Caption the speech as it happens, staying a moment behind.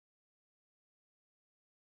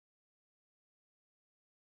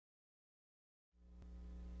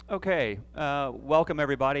Okay, welcome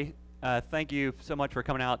everybody. Thank you so much for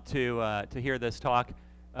coming out to hear this talk.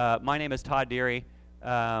 My name is Todd Deery.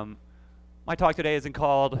 My talk today is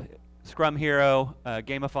called Scrum Hero,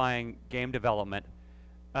 Gamifying Game Development.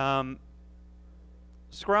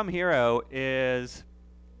 Scrum Hero is,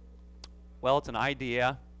 well, it's an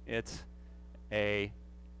idea. It's a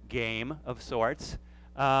game of sorts,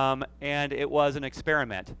 and it was an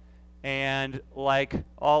experiment. And like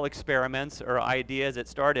all experiments or ideas, it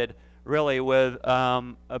started really with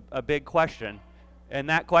a big question. And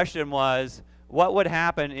that question was, what would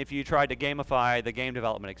happen if you tried to gamify the game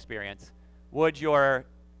development experience? Would your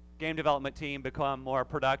game development team become more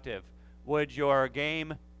productive? Would your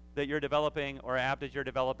game that you're developing or app that you're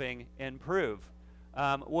developing improve?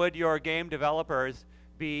 Would your game developers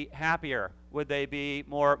be happier? Would they be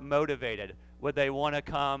more motivated? Would they want to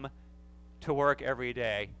come to work every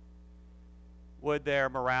day? Would their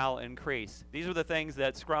morale increase? These are the things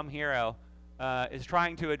that Scrum Hero is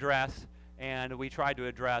trying to address, and we tried to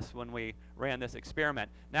address when we ran this experiment.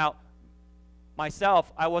 Now,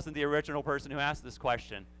 myself, I wasn't the original person who asked this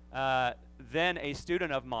question. Then a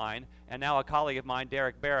student of mine, and now a colleague of mine,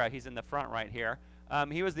 Derek Barra, he's in the front right here,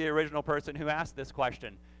 he was the original person who asked this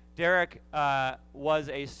question. Derek was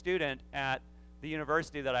a student at the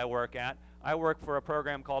university that I work at. I work for a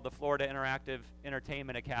program called the Florida Interactive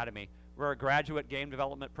Entertainment Academy. We're a graduate game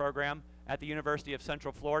development program at the University of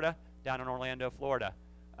Central Florida down in Orlando, Florida.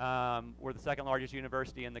 We're the second largest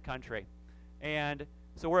university in the country. And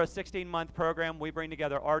so we're a 16-month program. We bring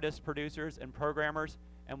together artists, producers, and programmers,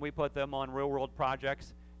 and we put them on real-world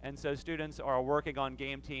projects. And so students are working on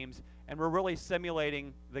game teams, and we're really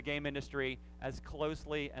simulating the game industry as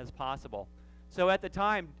closely as possible. So at the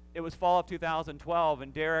time, it was fall of 2012,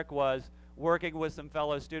 and Derek was working with some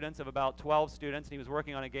fellow students of about 12 students, and he was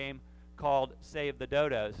working on a game called Save the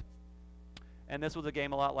Dodos. And this was a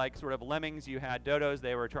game a lot like sort of Lemmings. You had dodos,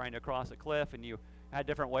 they were trying to cross a cliff, and you had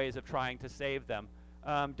different ways of trying to save them.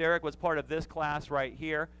 Derek was part of this class right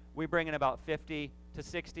here. We bring in about 50 to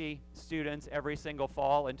 60 students every single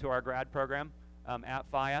fall into our grad program at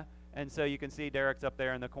FIA. And so you can see Derek's up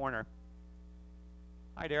there in the corner.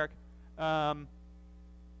 Hi, Derek.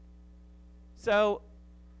 So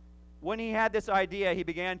when he had this idea, he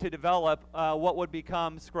began to develop what would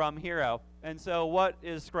become Scrum Hero. And so what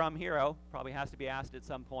is Scrum Hero? Probably has to be asked at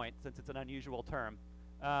some point since it's an unusual term.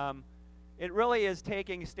 It really is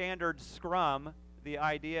taking standard Scrum, the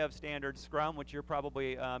idea of standard Scrum, which you're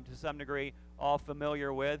probably to some degree all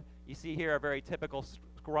familiar with. You see here a very typical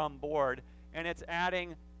Scrum board, and it's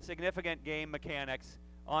adding significant game mechanics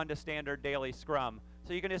onto standard daily Scrum.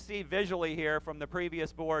 So you can just see visually here from the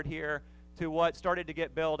previous board here to what started to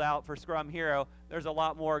get built out for Scrum Hero, there's a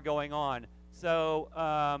lot more going on. So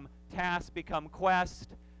tasks become quests.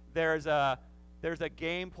 There's a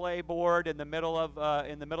gameplay board in the middle of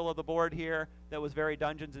the board here that was very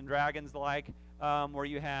Dungeons and Dragons like, where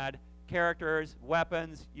you had characters,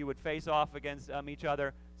 weapons. You would face off against each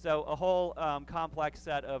other. So a whole complex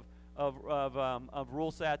set of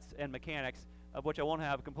rule sets and mechanics, of which I won't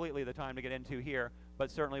have completely the time to get into here, but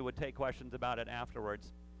certainly would take questions about it afterwards.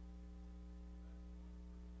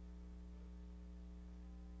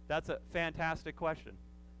 That's a fantastic question.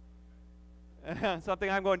 Something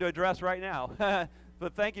I'm going to address right now.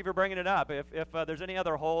 But thank you for bringing it up. If there's any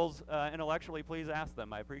other holes intellectually, please ask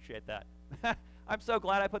them. I appreciate that. I'm so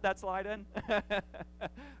glad I put that slide in.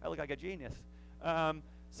 I look like a genius.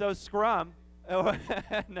 So Scrum,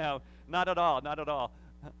 no, not at all, not at all.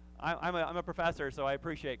 I'm a professor, so I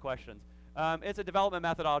appreciate questions. It's a development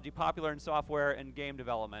methodology popular in software and game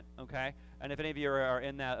development, okay? And if any of you are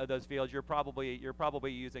in those fields, you're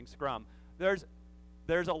probably using Scrum. There's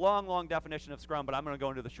a long definition of Scrum, but I'm going to go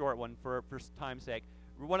into the short one for time's sake.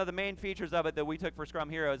 One of the main features of it that we took for Scrum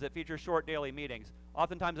Hero is it features short daily meetings.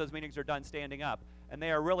 Oftentimes those meetings are done standing up, and they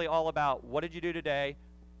are really all about what did you do today,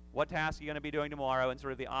 what task are you going to be doing tomorrow, and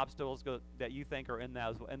sort of the obstacles that you think are in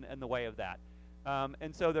the way of that.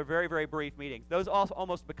 And so they're very brief meetings. Those also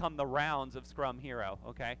almost become the rounds of Scrum Hero,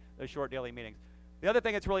 okay, those short daily meetings. The other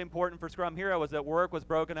thing that's really important for Scrum Hero is that work was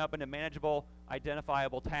broken up into manageable,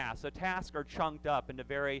 identifiable tasks. So tasks are chunked up into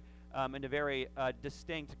very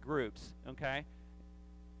distinct groups, okay?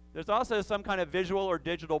 There's also some kind of visual or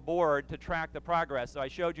digital board to track the progress. So I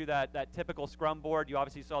showed you that typical Scrum board. You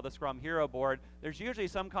obviously saw the Scrum Hero board. There's usually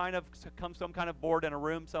some kind of board in a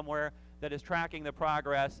room somewhere that is tracking the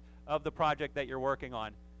progress of the project that you're working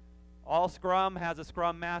on. All Scrum has a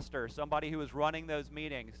Scrum Master, somebody who is running those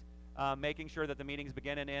meetings, making sure that the meetings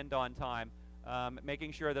begin and end on time,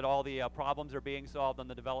 making sure that all the problems are being solved on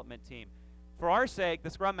the development team. For our sake, the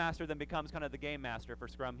Scrum Master then becomes kind of the game master for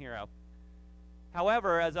Scrum Hero.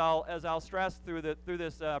 However, as I'll stress through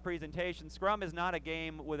this presentation, Scrum is not a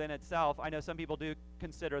game within itself. I know some people do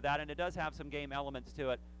consider that, and it does have some game elements to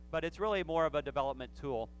it, but it's really more of a development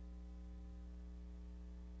tool.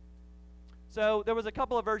 So there was a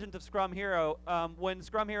couple of versions of Scrum Hero. When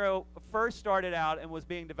Scrum Hero first started out and was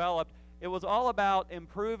being developed, it was all about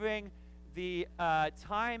improving the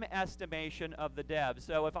time estimation of the devs.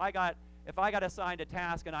 So if I got assigned a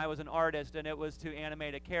task and I was an artist and it was to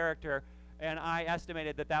animate a character, and I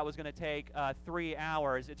estimated that that was going to take 3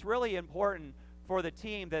 hours, it's really important for the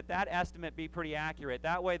team that that estimate be pretty accurate.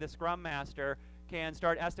 That way the Scrum Master can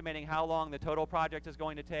start estimating how long the total project is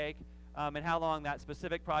going to take, and how long that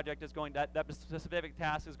specific project is going, that specific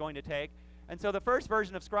task is going to take. And so the first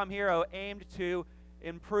version of Scrum Hero aimed to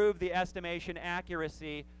improve the estimation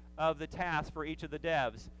accuracy of the task for each of the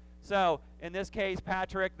devs. So in this case,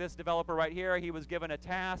 Patrick, this developer right here, he was given a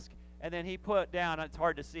task, and then he put down, it's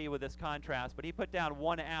hard to see with this contrast, but he put down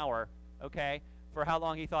 1 hour, okay, for how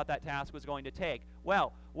long he thought that task was going to take.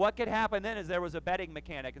 Well, what could happen then is there was a betting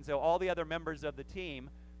mechanic, and so all the other members of the team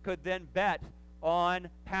could then bet on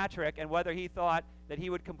Patrick and whether he thought that he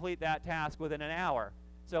would complete that task within an hour.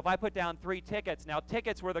 So if I put down 3 tickets, now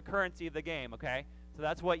tickets were the currency of the game, okay? So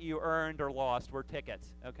that's what you earned or lost were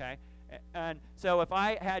tickets, okay? And so if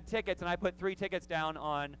I had tickets and I put 3 tickets down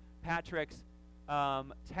on Patrick's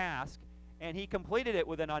task, and he completed it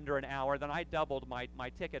within under an hour, then I doubled my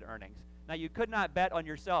ticket earnings. Now, you could not bet on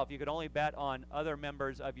yourself. You could only bet on other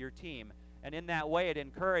members of your team. And in that way, it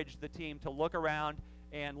encouraged the team to look around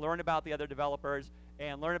and learn about the other developers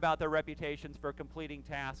and learn about their reputations for completing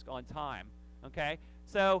tasks on time, okay?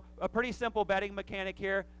 So a pretty simple betting mechanic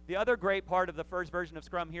here. The other great part of the first version of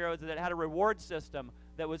Scrum Hero is that it had a reward system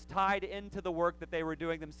that was tied into the work that they were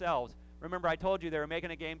doing themselves. Remember, I told you they were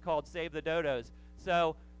making a game called Save the Dodos.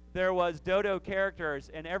 So there was dodo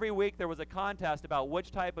characters, and every week there was a contest about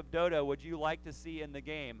which type of dodo would you like to see in the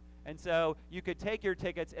game. And so you could take your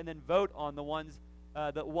tickets and then vote on the one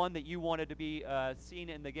that you wanted to be seen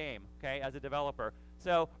in the game, okay, as a developer.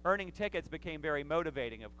 So earning tickets became very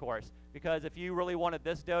motivating, of course, because if you really wanted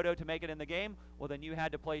this dodo to make it in the game, well, then you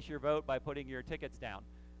had to place your vote by putting your tickets down.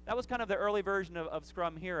 That was kind of the early version of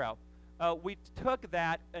Scrum Hero. We took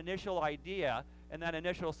that initial idea and that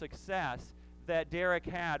initial success that Derek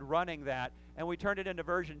had running that, and we turned it into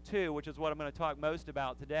version 2, which is what I'm going to talk most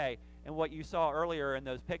about today, and what you saw earlier in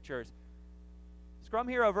those pictures. Scrum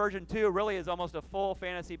Hero version 2 really is almost a full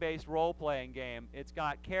fantasy-based role-playing game. It's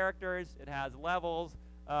got characters, it has levels,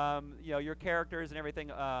 you know, your characters and everything.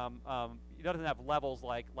 It doesn't have levels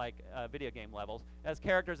like video game levels. It has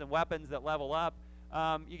characters and weapons that level up.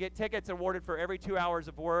 You get tickets awarded for every 2 hours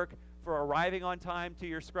of work for arriving on time to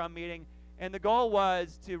your Scrum meeting. And the goal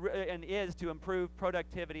was and is to improve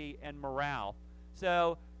productivity and morale.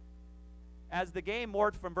 So as the game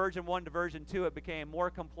morphed from version 1 to version 2, it became more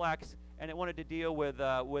complex, and it wanted to deal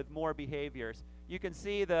with more behaviors. You can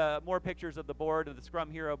see the more pictures of the board, of the Scrum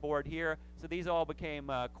Hero board here. So these all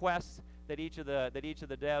became quests that each of the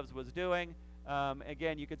devs was doing.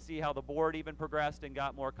 Again, you could see how the board even progressed and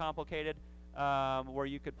got more complicated, where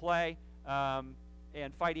you could play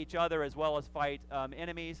and fight each other as well as fight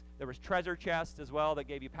enemies. There was treasure chests as well that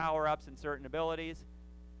gave you power-ups and certain abilities.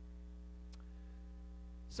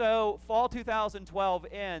 So fall 2012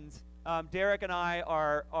 ends. Derek and I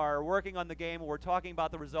are working on the game, and we're talking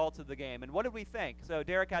about the results of the game. And what did we think? So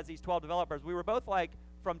Derek has these 12 developers. We were both like,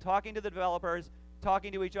 from talking to the developers,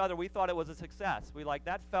 talking to each other, we thought it was a success.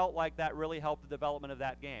 That felt like that really helped the development of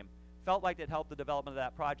that game. Felt like it helped the development of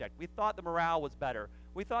that project. We thought the morale was better.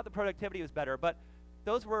 We thought the productivity was better, but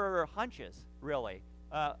those were hunches, really.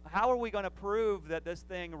 How are we going to prove that this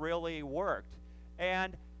thing really worked?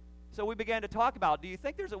 And so we began to talk about, do you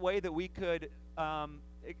think there's a way that we could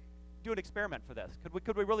do an experiment for this?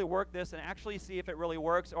 Could we really work this and actually see if it really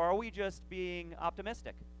works, or are we just being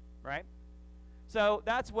optimistic, right? So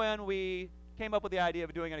that's when we came up with the idea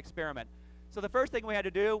of doing an experiment. So the first thing we had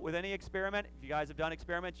to do with any experiment, if you guys have done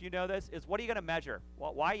experiments, you know this, is what are you going to measure?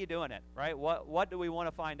 Why are you doing it, right? What do we want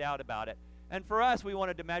to find out about it? And for us, we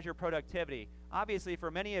wanted to measure productivity. Obviously,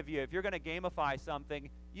 for many of you, if you're going to gamify something,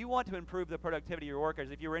 you want to improve the productivity of your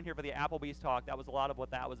workers. If you were in here for the Applebee's talk, that was a lot of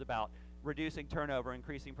what that was about, reducing turnover,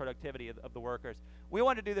 increasing productivity of the workers. We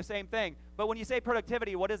want to do the same thing. But when you say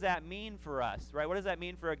productivity, what does that mean for us, right? What does that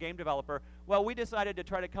mean for a game developer? Well, we decided to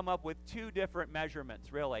try to come up with 2 different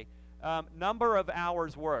measurements, really. Number of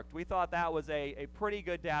hours worked. We thought that was a pretty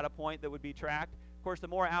good data point that would be tracked. Of course, the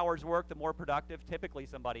more hours worked, the more productive typically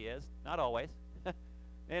somebody is. Not always.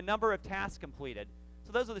 And number of tasks completed.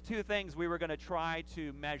 So those are the 2 things we were going to try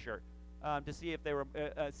to measure to see if they were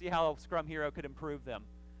see how Scrum Hero could improve them.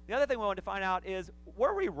 The other thing we wanted to find out is,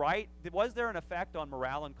 were we right? Was there an effect on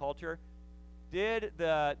morale and culture? Did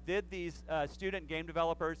these student game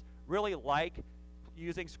developers really like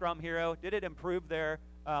using Scrum Hero? Did it improve their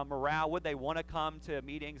morale? Would they want to come to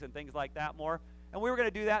meetings and things like that more? And we were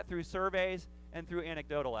going to do that through surveys and through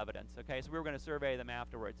anecdotal evidence. Okay, so we were going to survey them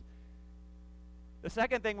afterwards. The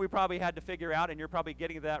second thing we probably had to figure out, and you're probably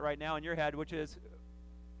getting to that right now in your head, which is,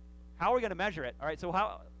 how are we going to measure it? All right, so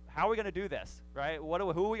how are we going to do this, right? Who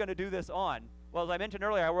are we going to do this on? Well, as I mentioned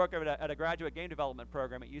earlier, I work at a graduate game development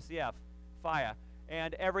program at UCF, FIA,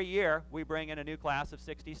 and every year we bring in a new class of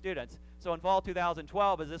 60 students. So in fall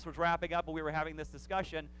 2012, as this was wrapping up and we were having this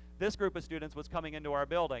discussion, this group of students was coming into our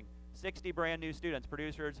building, 60 brand new students,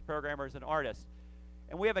 producers, programmers, and artists.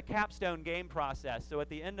 And we have a capstone game process. So at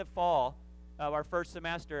the end of fall, our first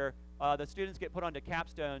semester, the students get put onto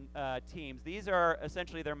capstone teams. These are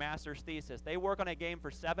essentially their master's thesis. They work on a game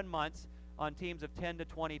for 7 months on teams of 10 to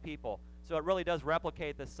 20 people. So it really does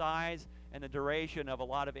replicate the size and the duration of a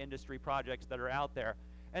lot of industry projects that are out there.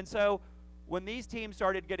 And so when these teams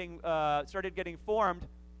started getting formed,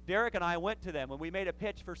 Derek and I went to them and we made a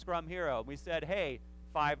pitch for Scrum Hero. We said, hey,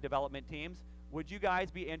 5 development teams, would you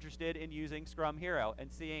guys be interested in using Scrum Hero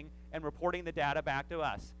and seeing and reporting the data back to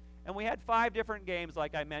us? And we had 5 different games,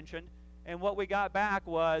 like I mentioned, and what we got back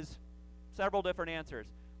was several different answers.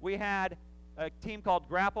 We had a team called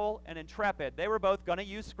Grapple and Intrepid. They were both going to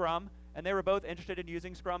use Scrum, and they were both interested in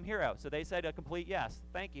using Scrum Hero. So they said a complete yes,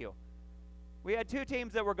 thank you. We had 2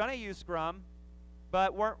 teams that were going to use Scrum,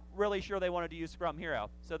 but weren't really sure they wanted to use Scrum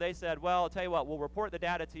Hero. So they said, well, I'll tell you what, we'll report the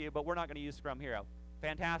data to you, but we're not going to use Scrum Hero.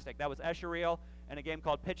 Fantastic. That was Eschereel and a game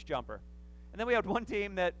called Pitch Jumper. And then we had one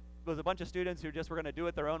team that was a bunch of students who just were going to do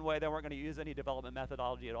it their own way. They weren't going to use any development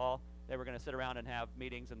methodology at all. They were going to sit around and have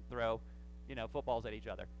meetings and throw, footballs at each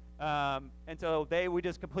other. And so we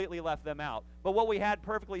just completely left them out. But what we had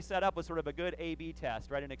perfectly set up was sort of a good A/B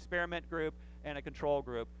test, right? An experiment group and a control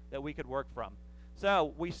group that we could work from.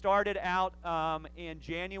 So we started out in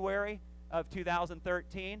January of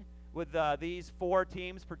 2013 with these 4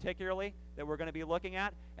 teams particularly that we're going to be looking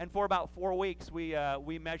at. And for about 4 weeks,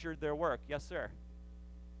 we measured their work. Yes, sir.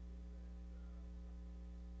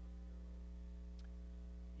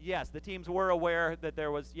 Yes, the teams were aware that there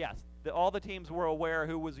was, yes, all the teams were aware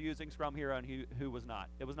who was using Scrum Hero and who was not.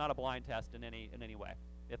 It was not a blind test in any way,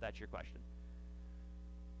 if that's your question.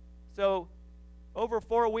 So over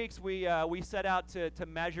 4 weeks, we set out to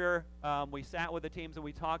measure. We sat with the teams and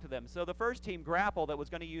we talked to them. So the first team, Grapple, that was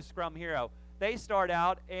going to use Scrum Hero, they start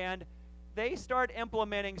out and they start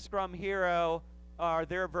implementing Scrum Hero, or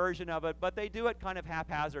their version of it, but they do it kind of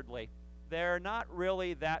haphazardly. They're not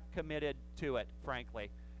really that committed to it, frankly.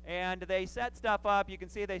 And they set stuff up. You can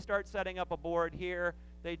see they start setting up a board here.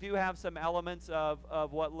 They do have some elements of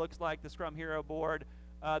what looks like the Scrum Hero board.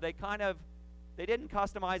 They didn't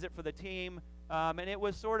customize it for the team, and it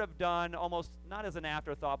was sort of done almost not as an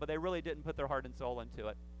afterthought, but they really didn't put their heart and soul into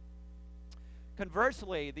it.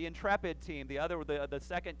 Conversely, the Intrepid team, the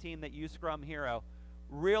second team that used Scrum Hero,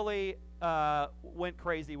 really went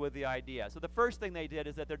crazy with the idea. So the first thing they did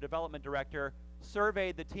is that their development director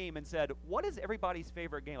surveyed the team and said, what is everybody's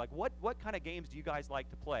favorite game? Like, what kind of games do you guys like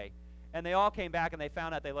to play? And they all came back and they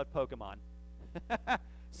found out they loved Pokemon.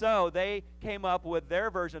 So they came up with their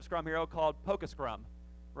version of Scrum Hero called PokeScrum,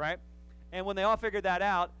 right? And when they all figured that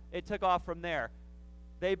out, it took off from there.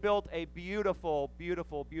 They built a beautiful,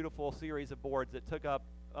 beautiful, beautiful series of boards that took up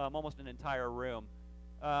almost an entire room.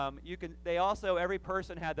 Every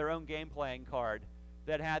person had their own game playing card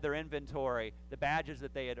that had their inventory, the badges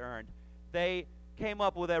that they had earned. They came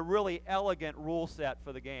up with a really elegant rule set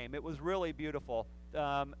for the game. It was really beautiful.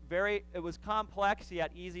 It was complex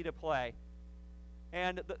yet easy to play.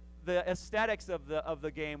 And the aesthetics of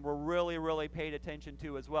the game were really, really paid attention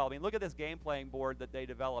to as well. I mean, look at this game playing board that they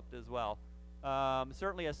developed as well.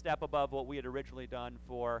 Certainly a step above what we had originally done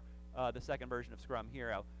for the second version of Scrum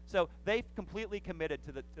Hero. So they completely committed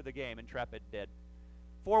to the game, Intrepid did.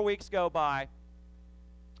 4 weeks go by.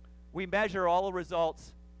 We measure all the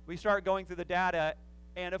results. We start going through the data.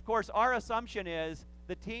 And, of course, our assumption is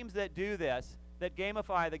the teams that do this, that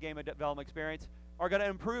gamify the game development experience, are going to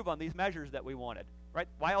improve on these measures that we wanted, right?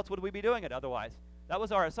 Why else would we be doing it otherwise? That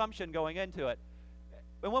was our assumption going into it.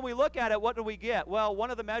 And when we look at it, what do we get? Well,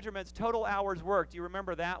 one of the measurements, total hours worked. Do you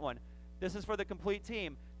remember that one? This is for the complete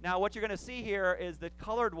team. Now, what you're going to see here is the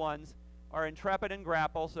colored ones are Intrepid and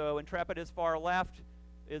Grapple. So Intrepid is far left,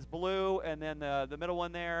 is blue, and then the middle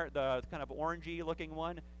one there, the kind of orangey-looking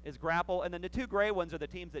one, is Grapple. And then the 2 gray ones are the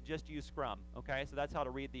teams that just use Scrum. Okay, so that's how to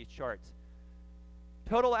read these charts.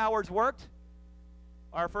 Total hours worked.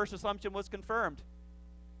 Our first assumption was confirmed.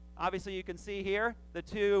 Obviously, you can see here the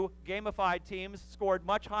two gamified teams scored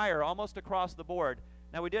much higher, almost across the board.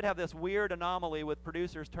 Now, we did have this weird anomaly with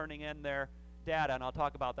producers turning in their data, and I'll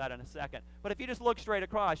talk about that in a second. But if you just look straight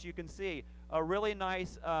across, you can see a really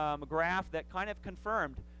nice graph that kind of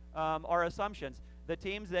confirmed our assumptions. The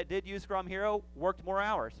teams that did use Scrum Hero worked more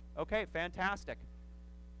hours. Okay, fantastic.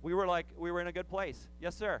 We were in a good place.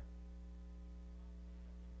 Yes, sir.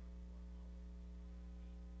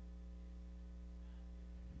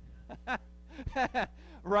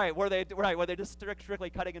 Right, were they just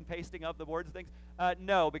strictly cutting and pasting up the boards and things?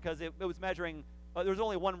 No, because it was measuring. There was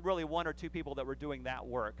only one or two people that were doing that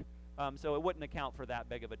work, so it wouldn't account for that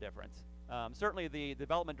big of a difference. Certainly, the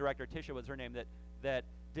development director, Tisha was her name, that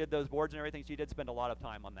did those boards and everything. She did spend a lot of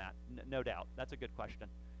time on that, no doubt. That's a good question.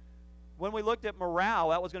 When we looked at morale,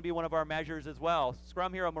 that was going to be one of our measures as well.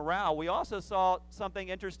 Scrum Hero morale. We also saw something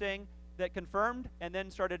interesting that confirmed and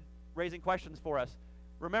then started raising questions for us.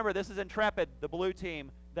 Remember, this is Intrepid, the blue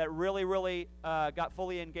team, that really got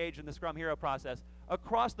fully engaged in the Scrum Hero process.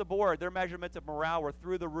 Across the board, their measurements of morale were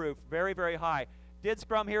through the roof, very high. Did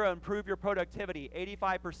Scrum Hero improve your productivity?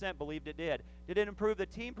 85% believed it did. Did it improve the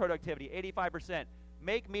team productivity? 85%.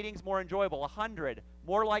 Make meetings more enjoyable? 100.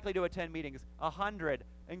 More likely to attend meetings? 100.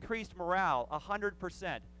 Increased morale?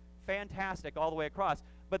 100%. Fantastic all the way across.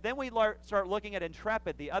 But then we start looking at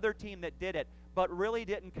Intrepid, the other team that did it, but really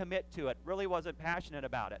didn't commit to it, really wasn't passionate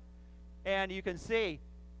about it. And you can see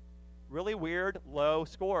really weird, low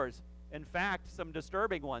scores. In fact, some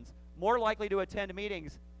disturbing ones. More likely to attend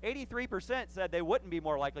meetings. 83% said they wouldn't be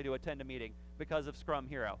more likely to attend a meeting because of Scrum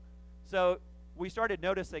Hero. So we started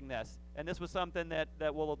noticing this, and this was something that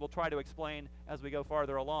we'll try to explain as we go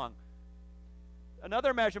farther along.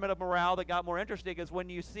 Another measurement of morale that got more interesting is when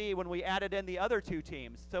we added in the other two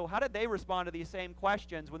teams. So how did they respond to these same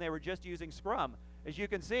questions when they were just using Scrum? As you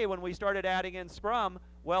can see, when we started adding in Scrum,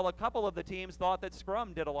 well, a couple of the teams thought that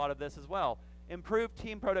Scrum did a lot of this as well. Improved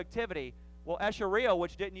team productivity. Well, Eschereo,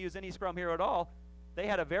 which didn't use any Scrum Hero at all, they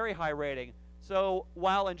had a very high rating. So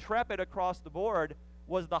while Intrepid across the board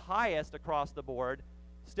was the highest across the board,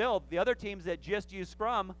 still, the other teams that just used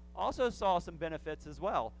Scrum also saw some benefits as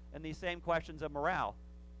well in these same questions of morale.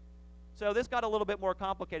 So this got a little bit more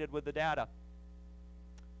complicated with the data.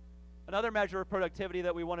 Another measure of productivity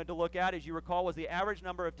that we wanted to look at, as you recall, was the average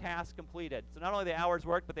number of tasks completed. So not only the hours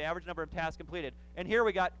worked, but the average number of tasks completed. And here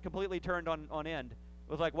we got completely turned on end.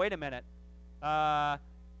 It was like, wait a minute.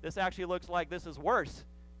 This actually looks like this is worse.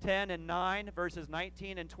 10 and 9 versus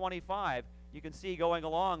 19 and 25. You can see going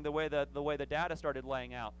along the way the data started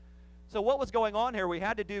laying out. So what was going on here? We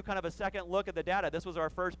had to do kind of a second look at the data. This was our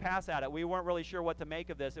first pass at it. We weren't really sure what to make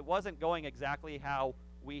of this. It wasn't going exactly how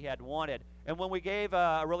we had wanted. And when we gave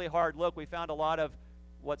a really hard look, we found a lot of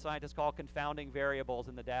what scientists call confounding variables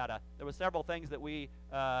in the data. There were several things that made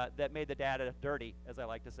the data dirty, as I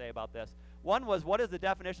like to say about this. One was, what is the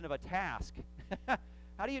definition of a task?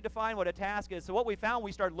 How do you define what a task is? So what we found,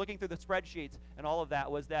 we started looking through the spreadsheets and all of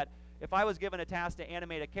that, was that if I was given a task to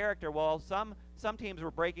animate a character, well, some teams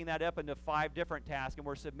were breaking that up into 5 different tasks and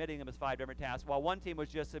were submitting them as 5 different tasks, while one team was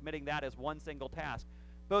just submitting that as one single task.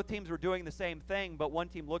 Both teams were doing the same thing, but one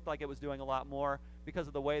team looked like it was doing a lot more because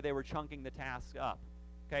of the way they were chunking the tasks up.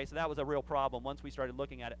 Okay, so that was a real problem once we started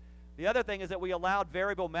looking at it. The other thing is that we allowed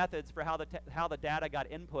variable methods for how the data got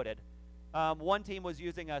inputted. One team was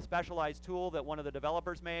using a specialized tool that one of the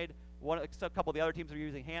developers made. A couple of the other teams were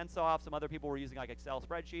using HandSoft. Some other people were using like Excel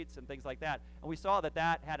spreadsheets and things like that. And we saw that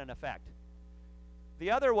that had an effect.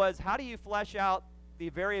 The other was, how do you flesh out the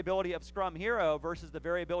variability of Scrum Hero versus the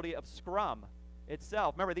variability of Scrum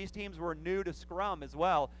itself? Remember, these teams were new to Scrum as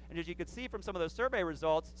well. And as you could see from some of those survey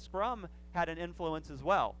results, Scrum had an influence as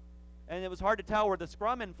well. And it was hard to tell where the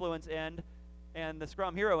Scrum influence ended and the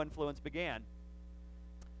Scrum Hero influence began.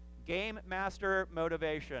 Game Master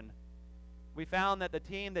motivation. We found that the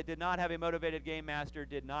team that did not have a motivated Game Master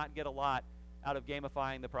did not get a lot out of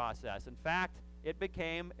gamifying the process. In fact, it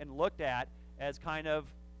became and looked at as kind of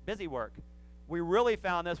busy work. We really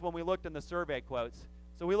found this when we looked in the survey quotes.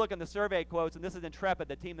 So we look in the survey quotes, and this is Intrepid,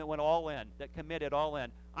 the team that went all in, that committed all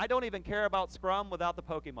in. I don't even care about Scrum without the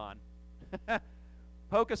Pokemon.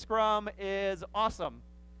 Poke Scrum is awesome.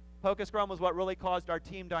 Poke Scrum was what really caused our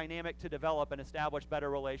team dynamic to develop and establish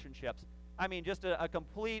better relationships. I mean, just a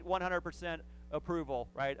complete 100% approval,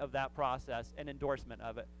 right, of that process and endorsement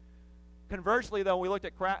of it. Conversely, though, when we looked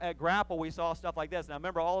at Grapple, we saw stuff like this. Now,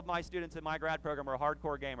 remember, all of my students in my grad program are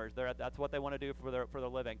hardcore gamers. That's what they want to do for their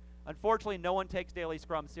living. Unfortunately, no one takes daily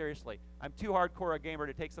Scrum seriously. I'm too hardcore a gamer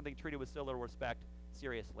to take something treated with so little respect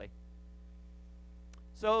seriously.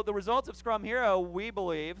 So the results of Scrum Hero, we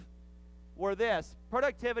believe, were this: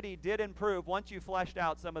 productivity did improve once you fleshed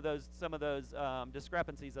out some of those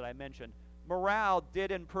discrepancies that I mentioned. Morale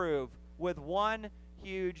did improve with one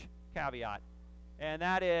huge caveat, and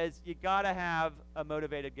that is you got to have a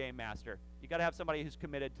motivated game master. You got to have somebody who's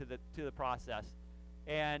committed to the process.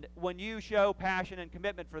 And when you show passion and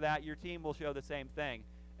commitment for that, your team will show the same thing,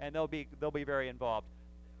 and they'll be very involved.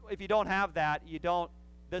 If you don't have that,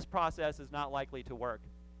 this process is not likely to work.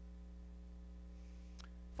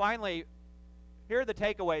 Finally, here are the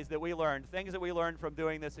takeaways that we learned, things that we learned from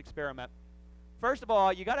doing this experiment. First of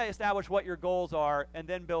all, you got to establish what your goals are and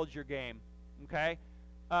then build your game, okay?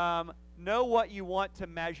 Know what you want to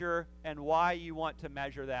measure and why you want to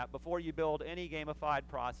measure that before you build any gamified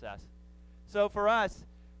process. So for us,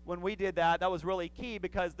 when we did that, that was really key,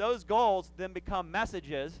 because those goals then become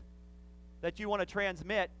messages that you want to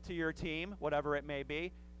transmit to your team, whatever it may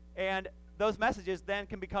be, and those messages then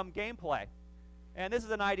can become gameplay. And this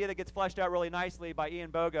is an idea that gets fleshed out really nicely by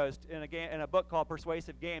Ian Bogost in a book called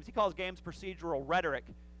Persuasive Games. He calls games procedural rhetoric.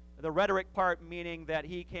 The rhetoric part meaning that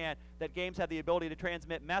games have the ability to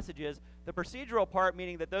transmit messages. The procedural part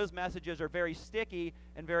meaning that those messages are very sticky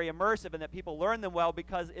and very immersive, and that people learn them well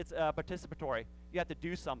because it's participatory. You have to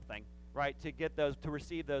do something, right, to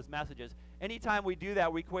receive those messages. Anytime we do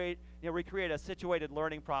that, we create a situated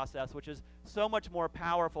learning process, which is so much more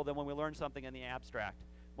powerful than when we learn something in the abstract.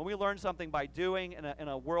 When we learn something by doing in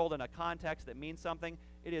a world, in a context that means something,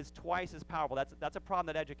 it is twice as powerful. That's a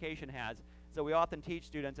problem that education has. So we often teach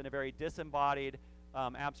students in a very disembodied,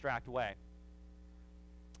 abstract way.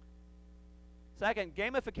 Second,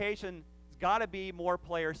 gamification has got to be more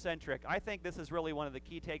player-centric. I think this is really one of the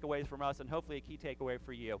key takeaways from us, and hopefully a key takeaway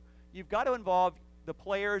for you. You've got to involve the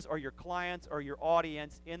players or your clients or your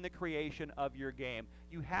audience in the creation of your game.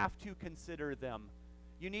 You have to consider them.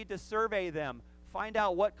 You need to survey them. Find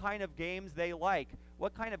out what kind of games they like,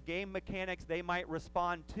 what kind of game mechanics they might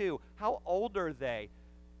respond to. How old are they?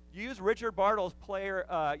 Use Richard Bartle's player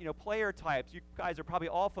types. You guys are probably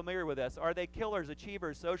all familiar with this. Are they killers,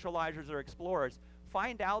 achievers, socializers, or explorers?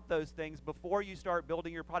 Find out those things before you start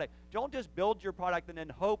building your product. Don't just build your product and then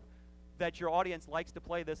hope that your audience likes to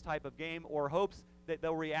play this type of game or hopes that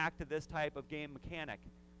they'll react to this type of game mechanic.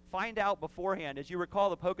 Find out beforehand. As you recall,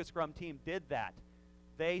 the Poca Scrum team did that.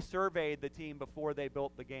 They surveyed the team before they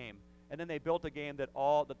built the game. And then they built a game that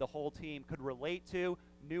the whole team could relate to,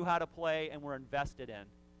 knew how to play, and were invested in.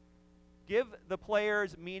 Give the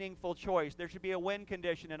players meaningful choice. There should be a win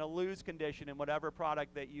condition and a lose condition in whatever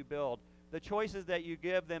product that you build. The choices that you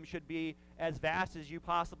give them should be as vast as you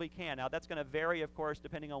possibly can. Now, that's going to vary, of course,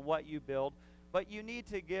 depending on what you build, but you need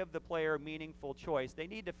to give the player meaningful choice. They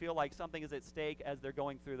need to feel like something is at stake as they're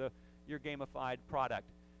going through your gamified product.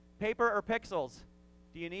 Paper or pixels?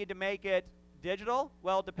 Do you need to make it digital?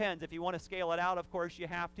 Well, it depends. If you want to scale it out, of course, you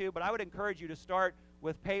have to, but I would encourage you to start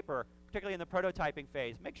with paper, particularly in the prototyping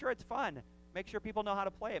phase. Make sure it's fun. Make sure people know how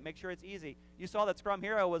to play it. Make sure it's easy. You saw that Scrum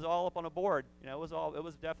Hero was all up on a board. It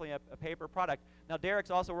was definitely a paper product. Now,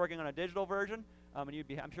 Derek's also working on a digital version, and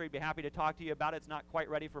I'm sure he'd be happy to talk to you about it. It's not quite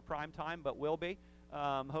ready for prime time, but will be,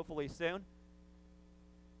 hopefully soon.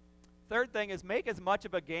 Third thing is make as much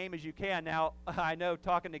of a game as you can. Now, I know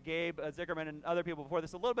talking to Gabe Zickerman and other people before, this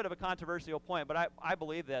is a little bit of a controversial point, but I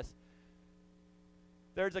believe this.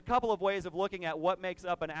 There's a couple of ways of looking at what makes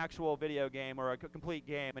up an actual video game or a complete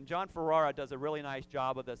game, and John Ferrara does a really nice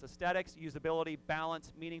job of this. Aesthetics, usability,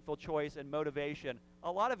 balance, meaningful choice, and motivation.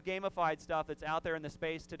 A lot of gamified stuff that's out there in the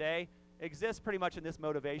space today exists pretty much in this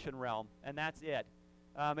motivation realm, and that's it.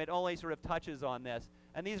 It only sort of touches on this.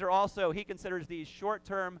 And these are also, he considers these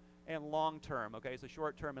short-term and long-term, okay, so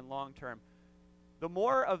short-term and long-term. The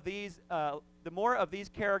more of these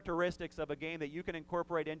characteristics of a game that you can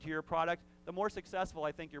incorporate into your product, the more successful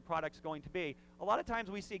I think your product's going to be. A lot of times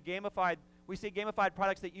we see gamified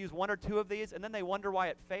products that use one or two of these, and then they wonder why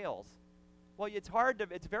it fails. Well, it's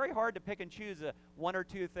very hard to pick and choose one or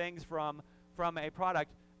two things from a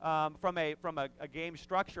product, from a game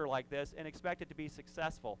structure like this, and expect it to be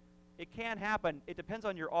successful. It can happen. It depends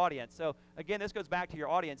on your audience. So again, this goes back to your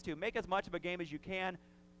audience too. Make as much of a game as you can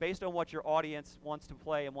based on what your audience wants to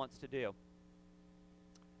play and wants to do.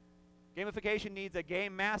 Gamification needs a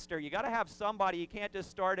game master. You got to have somebody. You can't just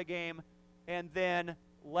start a game and then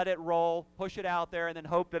let it roll, push it out there, and then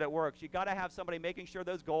hope that it works. You got to have somebody making sure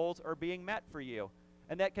those goals are being met for you,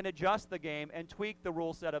 and that can adjust the game and tweak the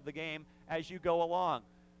rule set of the game as you go along.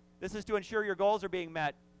 This is to ensure your goals are being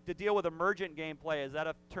met. To deal with emergent gameplay, is that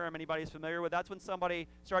a term anybody's familiar with? That's when somebody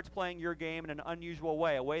starts playing your game in an unusual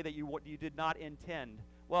way, a way that you did not intend.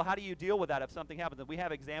 Well, how do you deal with that if something happens? And we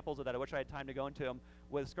have examples of that. I wish I had time to go into them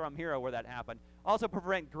with Scrum Hero where that happened. Also,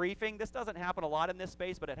 prevent griefing. This doesn't happen a lot in this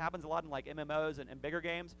space, but it happens a lot in like MMOs and bigger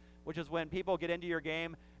games, which is when people get into your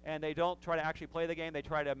game and they don't try to actually play the game. They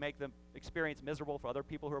try to make the experience miserable for other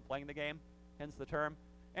people who are playing the game, hence the term.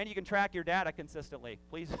 And you can track your data consistently.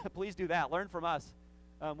 Please, please do that. Learn from us.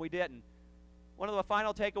 We didn't. One of the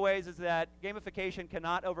final takeaways is that gamification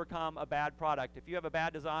cannot overcome a bad product. If you have a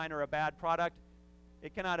bad design or a bad product,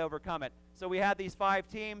 it cannot overcome it. So we had these 5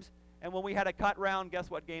 teams, and when we had a cut round, guess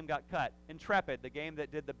what game got cut? Intrepid, the game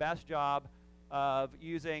that did the best job of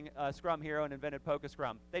using Scrum Hero and invented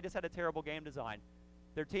PokeScrum. They just had a terrible game design.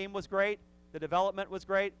 Their team was great, the development was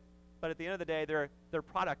great, but at the end of the day, their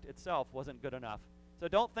product itself wasn't good enough. So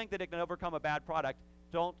don't think that it can overcome a bad product.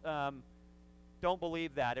 Don't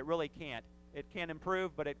believe that. It really can't. It can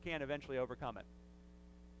improve, but it can eventually overcome it.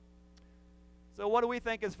 So what do we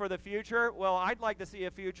think is for the future? Well, I'd like to see a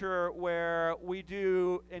future where we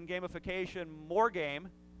do in gamification more game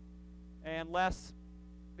and less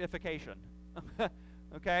ification.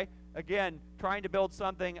 Okay? Again, trying to build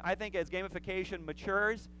something, I think as gamification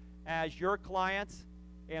matures, as your clients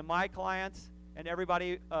and my clients and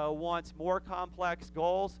everybody wants more complex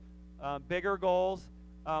goals, bigger goals,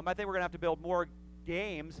 I think we're going to have to build more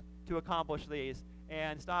games to accomplish these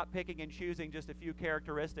and stop picking and choosing just a few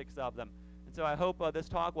characteristics of them. And so I hope this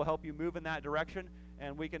talk will help you move in that direction,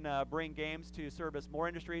 and we can bring games to service more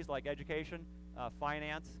industries like education,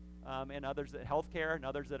 finance, and others, healthcare, and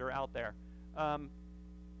others that are out there.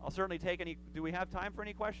 I'll certainly take any. Do we have time for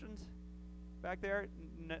any questions back there?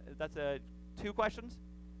 That's 2 questions?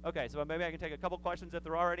 Okay, so maybe I can take a couple questions if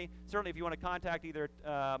there are any. Certainly if you want to contact either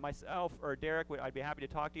myself or Derek, I'd be happy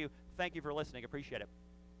to talk to you. Thank you for listening. Appreciate it.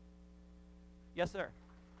 Yes, sir.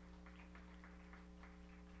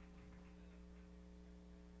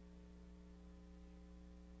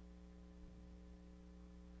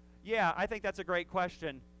 Yeah, I think that's a great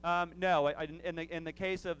question. No, in the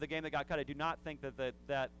case of the game that got cut, I do not think that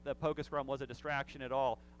the PokeScrum was a distraction at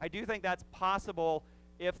all. I do think that's possible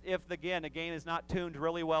if again, the game is not tuned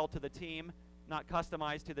really well to the team, not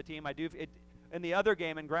customized to the team. In the other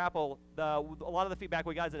game, in Grapple, a lot of the feedback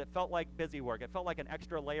we got is that it felt like busy work. It felt like an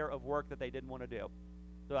extra layer of work that they didn't want to do.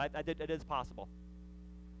 So it is possible.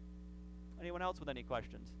 Anyone else with any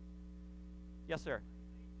questions? Yes, sir.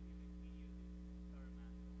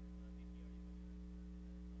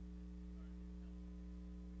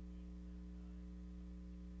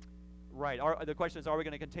 Right. The question is, are we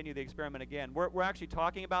going to continue the experiment again? We're actually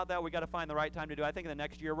talking about that. We've got to find the right time to do it. I think in the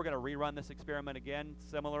next year we're going to rerun this experiment again,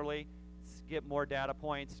 similarly, get more data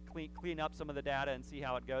points, clean up some of the data, and see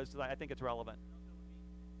how it goes, because I think it's relevant.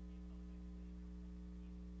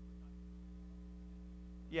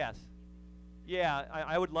 Yes. Yeah,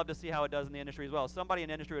 I would love to see how it does in the industry as well. Somebody in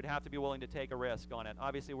the industry would have to be willing to take a risk on it.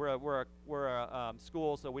 Obviously, we're a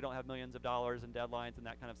school, so we don't have millions of dollars and deadlines and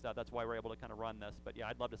that kind of stuff. That's why we're able to kind of run this. But yeah,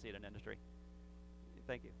 I'd love to see it in industry.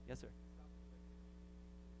 Thank you. Yes, sir.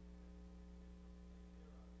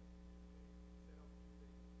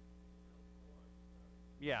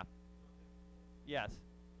 Yeah. Yes.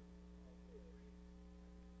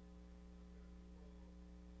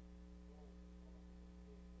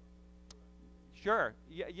 Sure.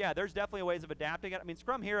 Yeah, there's definitely ways of adapting it. I mean,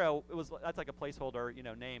 Scrum Hero, that's like a placeholder,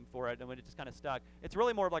 name for it, and when it just kind of stuck. It's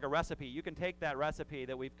really more of like a recipe. You can take that recipe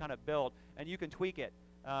that we've kind of built, and you can tweak it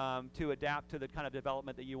to adapt to the kind of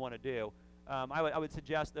development that you want to do. I would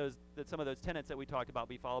suggest that some of those tenets that we talked about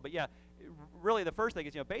be followed. But yeah, really the first thing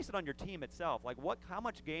is, base it on your team itself. Like how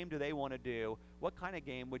much game do they want to do? What kind of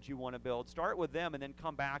game would you want to build? Start with them and then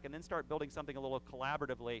come back and then start building something a little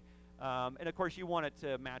collaboratively. And of course you want it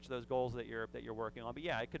to match those goals that you're working on. But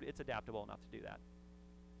yeah, it's adaptable enough to do that.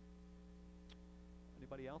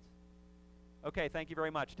 Anybody else? Okay, thank you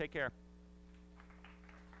very much. Take care.